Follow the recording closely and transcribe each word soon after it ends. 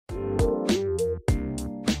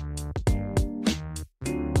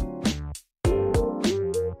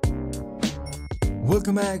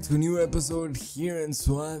Welcome back to a new episode here in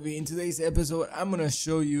SUALVI. In today's episode, I'm gonna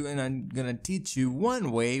show you and I'm gonna teach you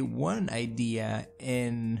one way, one idea,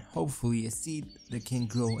 and hopefully a seed that can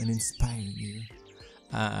grow and inspire you.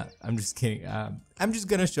 I'm just kidding. I'm just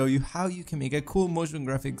gonna show you how you can make a cool motion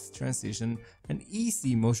graphics transition, an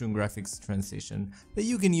easy motion graphics transition that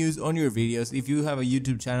you can use on your videos. If you have a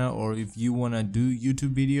YouTube channel or if you wanna do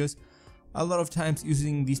YouTube videos, a lot of times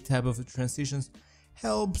using these type of transitions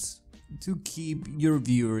helps to keep your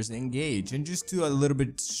viewers engaged and just to a little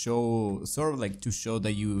bit show, sort of like to show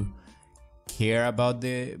that you care about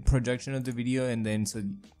the production of the video, and then so it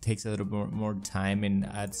takes a little more time and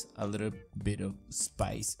adds a little bit of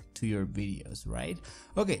spice to your videos, right?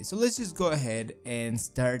 Okay, so let's just go ahead and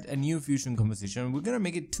start a new fusion composition. We're gonna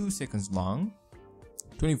make it 2 seconds long,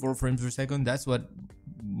 24 frames per second. That's what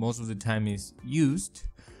most of the time is used.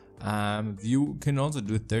 You can also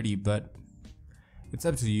do 30, but it's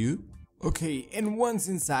up to you. Okay, and once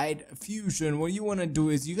inside Fusion, what you want to do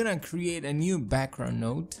is you're gonna create a new background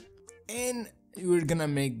node, and we're gonna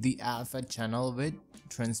make the alpha channel of it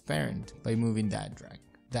transparent by moving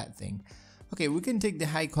that thing. Okay, we can take the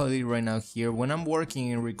high quality right now here. When I'm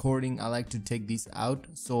working and recording, I like to take these out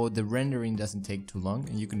so the rendering doesn't take too long,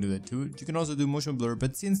 and you can do that too. You can also do motion blur,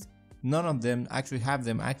 but since none of them actually have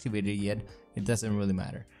them activated yet, it doesn't really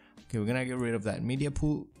matter. Okay, we're gonna get rid of that media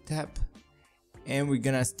pool tab, and we're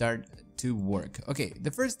gonna start to work. Okay,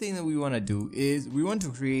 the first thing that we want to do is we want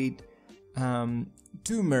to create 2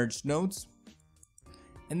 merge nodes,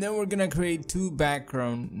 and then we're gonna create 2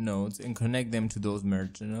 background nodes and connect them to those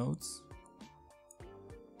merge nodes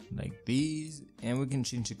like these, and we can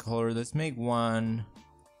change the color. Let's make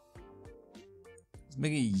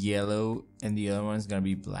it yellow, and the other one is gonna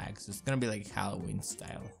be black, so it's gonna be like Halloween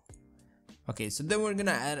style. Okay, so then we're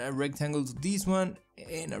gonna add a rectangle to this one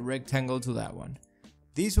and a rectangle to that one.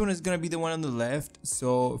 This one is gonna be the one on the left.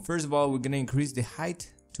 So first of all, we're gonna increase the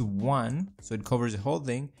height to 1 so it covers the whole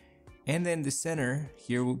thing, and then the center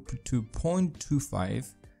here we'll put to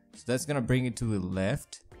 0.25, so that's gonna bring it to the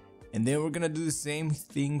left. And then we're gonna do the same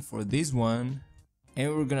thing for this one,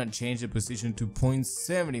 and we're gonna change the position to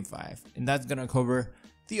 0.75, and that's gonna cover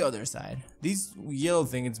the other side. This yellow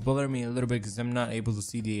thing, it's bothering me a little bit because I'm not able to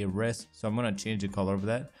see the rest, so I'm gonna change the color of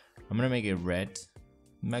that. I'm gonna make it red.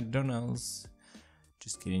 McDonald's.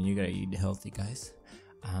 Just kidding, you gotta eat healthy, guys.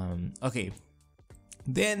 Okay,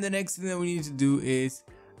 then the next thing that we need to do is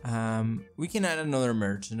we can add another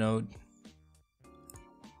merge node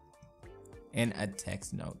and a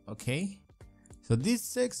text node. Okay, so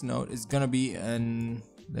this text node is gonna be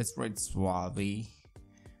let's write SUALVI,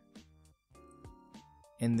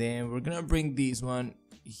 and then we're gonna bring this one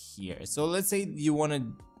here. So let's say you want to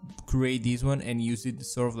create this one and use it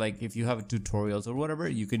sort of like if you have tutorials or whatever,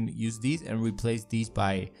 you can use these and replace these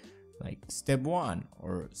by like step 1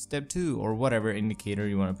 or step 2 or whatever indicator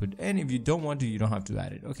you want to put. And if you don't want to, you don't have to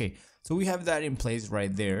add it. Okay, so we have that in place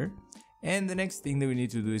right there. And the next thing that we need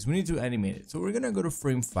to do is we need to animate it. So we're gonna go to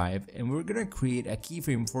frame 5 and we're gonna create a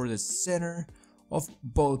keyframe for the center of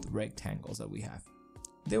both rectangles that we have.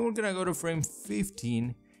 Then we're gonna go to frame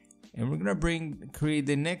 15 and we're gonna create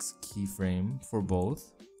the next keyframe for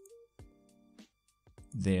both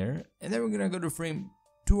there, and then we're gonna go to frame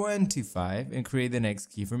 25 and create the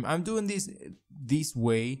next keyframe. I'm doing this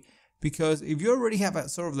way because if you already have a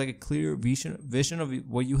sort of like a clear vision of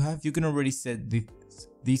what you have, you can already set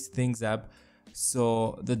these things up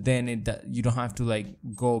so that then you don't have to like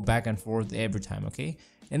go back and forth every time. Okay,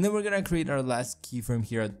 and then we're gonna create our last keyframe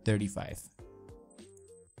here at 35.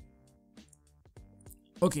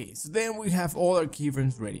 Okay, so then we have all our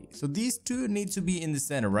keyframes ready. So these 2 need to be in the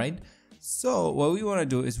center, right? So what we want to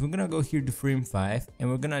do is we're gonna go here to frame 5 and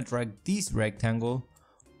we're gonna drag this rectangle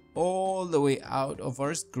all the way out of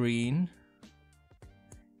our screen,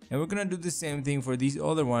 and we're gonna do the same thing for this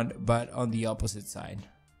other one but on the opposite side.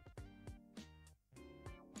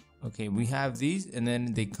 Okay, we have these and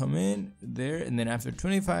then they come in there, and then after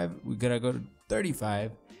 25 we gotta go to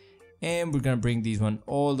 35 and we're gonna bring these one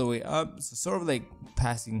all the way up, so sort of like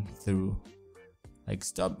passing through. Like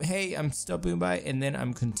stop, hey, I'm stopping by, and then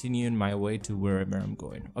I'm continuing my way to wherever I'm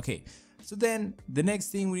going. Okay, so then the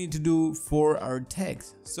next thing we need to do for our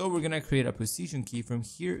text, so we're gonna create a position key from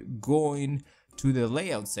here going to the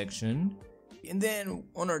layout section, and then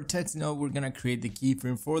on our text node we're gonna create the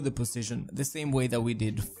keyframe for the position the same way that we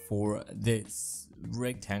did for this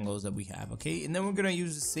rectangles that we have. Okay, and then we're gonna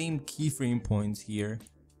use the same keyframe points here,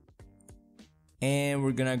 and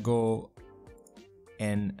we're gonna go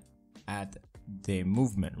and add the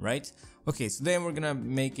movement, right? Okay, so then we're gonna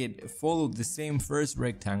make it follow the same first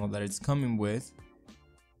rectangle that it's coming with,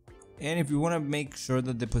 And if you want to make sure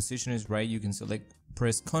that the position is right, you can select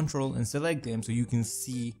press Ctrl and select them so you can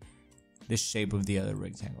see the shape of the other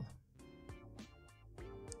rectangle.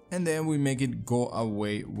 And then we make it go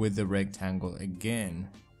away with the rectangle again.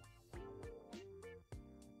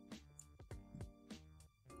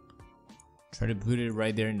 Try to put it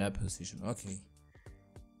right there in that position. Okay.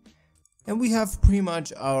 And we have pretty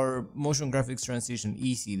much our motion graphics transition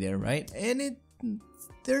easy there, right? And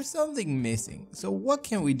there's something missing. So what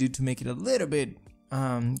can we do to make it a little bit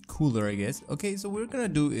cooler, I guess? Okay, so what we're gonna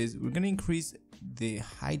do is we're gonna increase the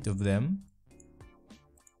height of them.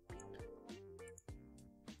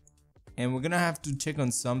 And we're gonna have to check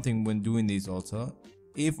on something when doing this also.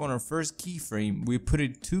 If on our first keyframe we put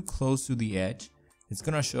it too close to the edge, it's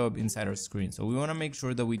gonna show up inside our screen. So we wanna make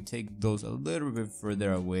sure that we take those a little bit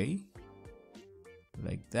further away.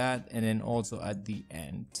 Like that, and then also at the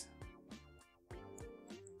end.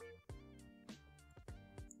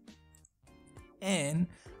 And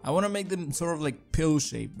I wanna make them sort of like pill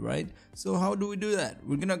shaped, right? So how do we do that?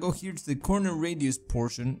 We're gonna go here to the corner radius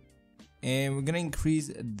portion, and we're gonna increase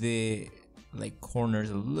the corners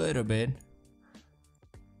a little bit,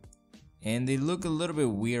 and they look a little bit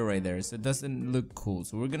weird right there, so it doesn't look cool.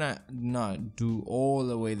 So we're gonna not do all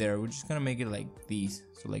the way there, we're just gonna make it like these,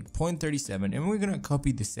 so like 0.37, and we're gonna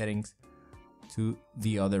copy the settings to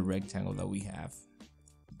the other rectangle that we have.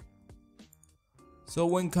 So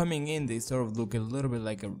when coming in, they sort of look a little bit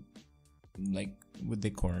like with the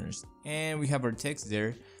corners. And we have our text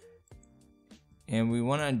there, and we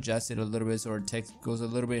want to adjust it a little bit so our text goes a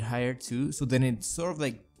little bit higher too, so then it sort of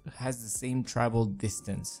like has the same travel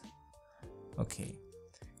distance. Okay,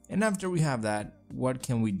 and after we have that, what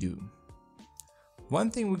can we do?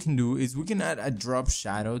 One thing we can do is we can add a drop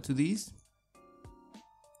shadow to these,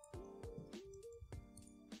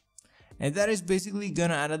 and that is basically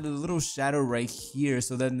gonna add a little shadow right here,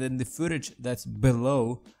 so that then the footage that's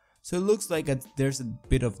below, so it looks like there's a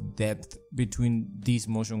bit of depth between these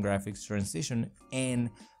motion graphics transition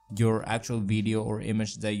and your actual video or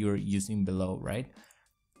image that you're using below, right?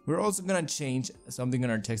 We're also gonna change something in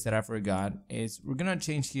our text that I forgot, is we're gonna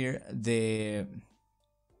change here the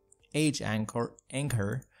H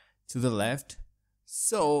anchor to the left,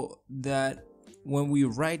 so that when we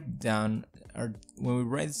write down or when we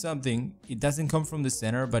write something, it doesn't come from the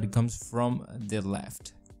center, but it comes from the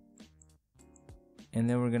left. And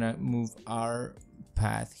then we're gonna move our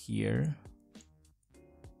path here,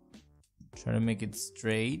 try to make it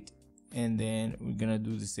straight, and then we're gonna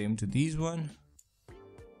do the same to this one,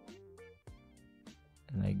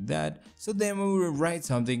 like that. So then when we write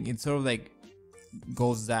something, it sort of like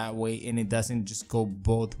goes that way, and it doesn't just go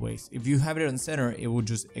both ways. If you have it on center, it will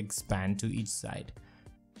just expand to each side,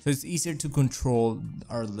 so it's easier to control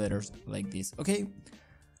our letters like this. Okay,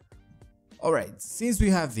 all right, since we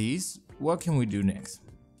have these, what can we do next?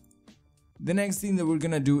 The next thing that we're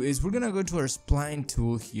gonna do is we're gonna go to our spline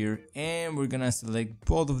tool here, and we're gonna select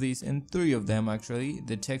both of these, and 3 of them actually,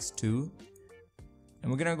 the text too. And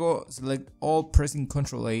we're gonna go select all, pressing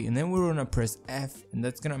Ctrl A, and then we're gonna press F, and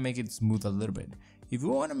that's gonna make it smooth a little bit. If you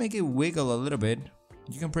wanna make it wiggle a little bit,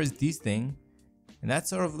 you can press this thing, and that's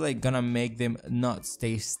sort of like gonna make them not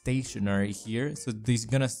stay stationary here, so these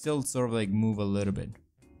gonna still sort of like move a little bit.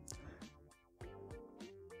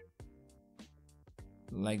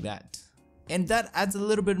 Like that. And that adds a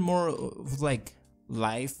little bit more of like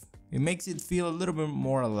life. It makes it feel a little bit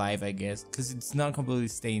more alive, I guess, because it's not completely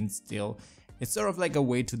staying still. It's sort of like a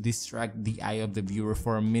way to distract the eye of the viewer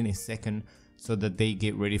for a millisecond so that they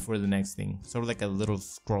get ready for the next thing. Sort of like a little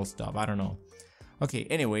scroll stop, I don't know. Okay,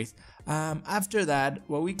 anyways, after that,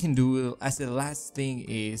 what we can do as the last thing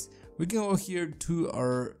is we can go here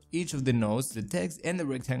to each of the nodes, the text and the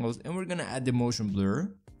rectangles, and we're gonna add the motion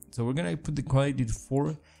blur. So we're gonna put the quality to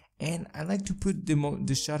 4, and I like to put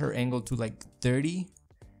the shutter angle to like 30.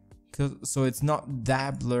 So it's not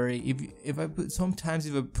that blurry. Sometimes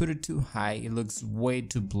if I put it too high, it looks way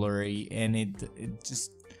too blurry, and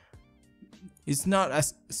it's not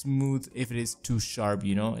as smooth if it is too sharp,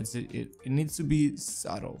 you know. It needs to be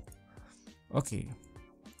subtle. Okay,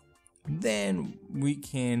 then we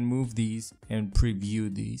can move these and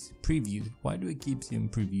preview these. Why do I keep saying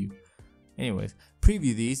preview? Anyways,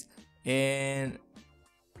 preview these, and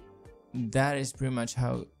that is pretty much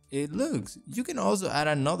how it looks. You can also add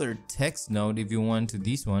another text node if you want to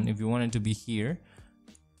this one, if you want it to be here.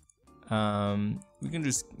 We can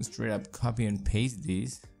just straight up copy and paste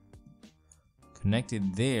these, connect it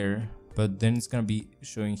there, but then it's gonna be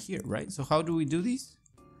showing here, right? So how do we do this?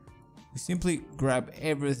 We simply grab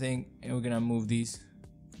everything and we're gonna move these.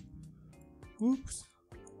 Oops.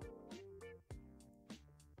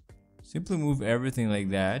 Simply move everything like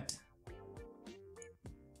that.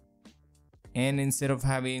 And instead of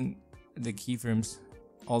having the keyframes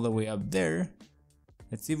all the way up there,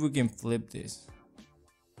 let's see if we can flip this.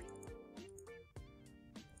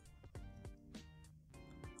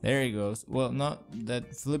 There it goes. Well, not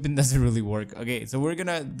that flipping doesn't really work. Okay, so what we're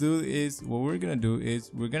gonna do is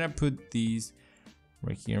we're gonna put these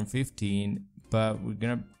right here in 15, but we're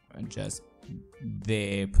gonna adjust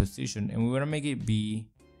the position and we're gonna make it be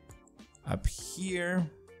up here,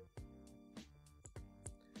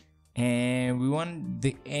 and we want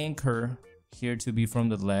the anchor here to be from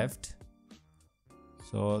the left.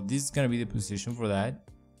 So this is gonna be the position for that,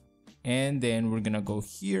 and then we're gonna go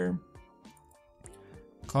here,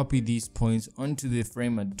 copy these points onto the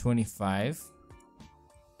frame at 25,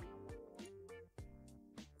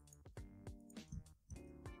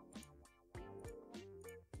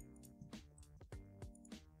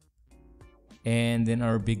 and then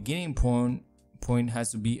our beginning point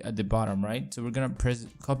has to be at the bottom, right? So we're gonna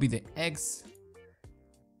copy the X,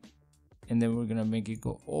 and then we're gonna make it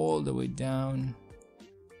go all the way down,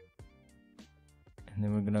 and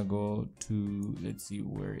then we're gonna go to, let's see,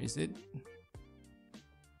 where is it?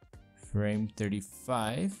 Frame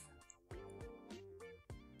 35.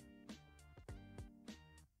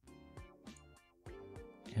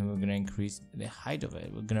 And we're gonna increase the height of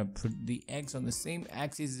it. We're gonna put the X on the same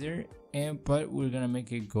axis there, but we're gonna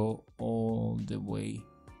make it go all the way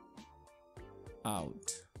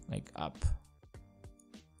out, like up.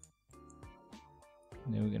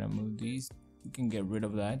 And then we're gonna move these. We can get rid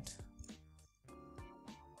of that.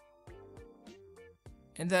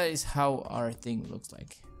 And that is how our thing looks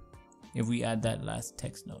like if we add that last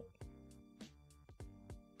text note.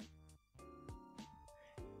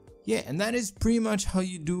 Yeah, and that is pretty much how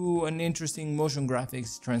you do an interesting motion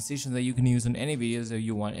graphics transition that you can use on any videos that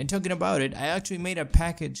you want. And talking about it, I actually made a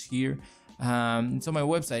package here. It's on my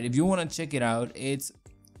website. If you want to check it out,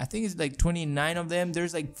 I think it's like 29 of them.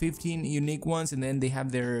 There's like 15 unique ones, and then they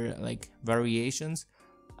have their like variations.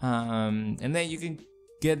 And then you can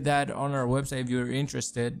get that on our website if you're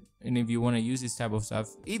interested, and if you want to use this type of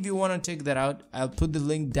stuff. If you want to check that out, I'll put the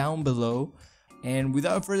link down below. And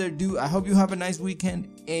without further ado, I hope you have a nice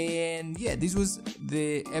weekend. And yeah, this was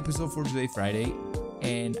the episode for today, Friday,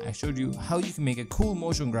 and I showed you how you can make a cool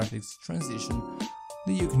motion graphics transition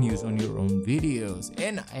that you can use on your own videos.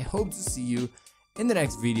 And I hope to see you in the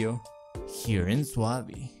next video here in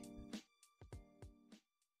SUALVI.